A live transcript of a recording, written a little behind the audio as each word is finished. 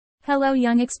Hello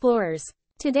young explorers.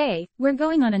 Today, we're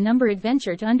going on a number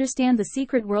adventure to understand the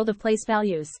secret world of place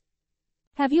values.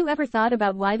 Have you ever thought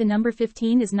about why the number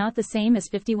 15 is not the same as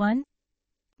 51?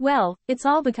 Well, it's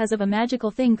all because of a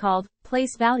magical thing called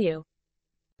place value.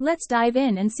 Let's dive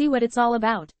in and see what it's all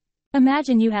about.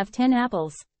 Imagine you have 10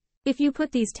 apples. If you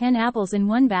put these 10 apples in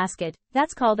one basket,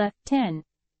 that's called a 10.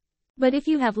 But if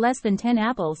you have less than 10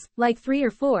 apples, like 3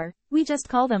 or 4, we just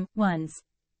call them ones.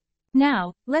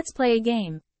 Now, let's play a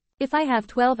game. If I have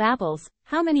 12 apples,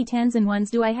 how many 10s and 1s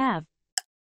do I have?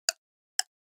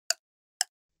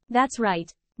 That's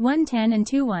right. 1 10 and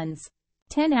 2 1s.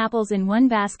 10 apples in one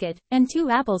basket, and 2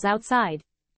 apples outside.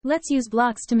 Let's use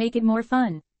blocks to make it more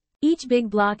fun. Each big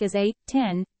block is a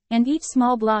 10, and each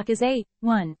small block is a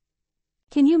 1.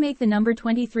 Can you make the number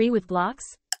 23 with blocks?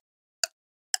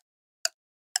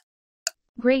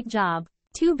 Great job.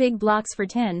 2 big blocks for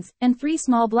 10s, and 3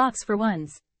 small blocks for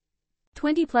 1s.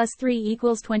 20 plus 3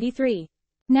 equals 23.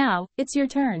 Now, it's your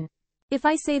turn. If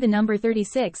I say the number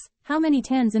 36, how many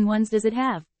 10s and 1s does it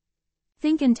have?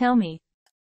 Think and tell me.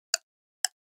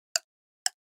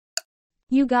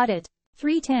 You got it.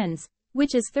 3 10s,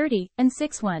 which is 30, and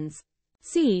 6 1s.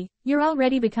 See, you're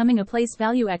already becoming a place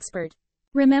value expert.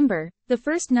 Remember, the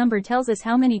first number tells us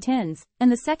how many 10s,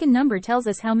 and the second number tells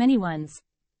us how many 1s.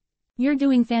 You're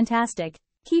doing fantastic.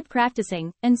 Keep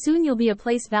practicing, and soon you'll be a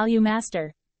place value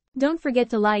master. Don't forget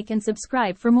to like and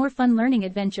subscribe for more fun learning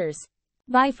adventures.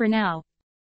 Bye for now.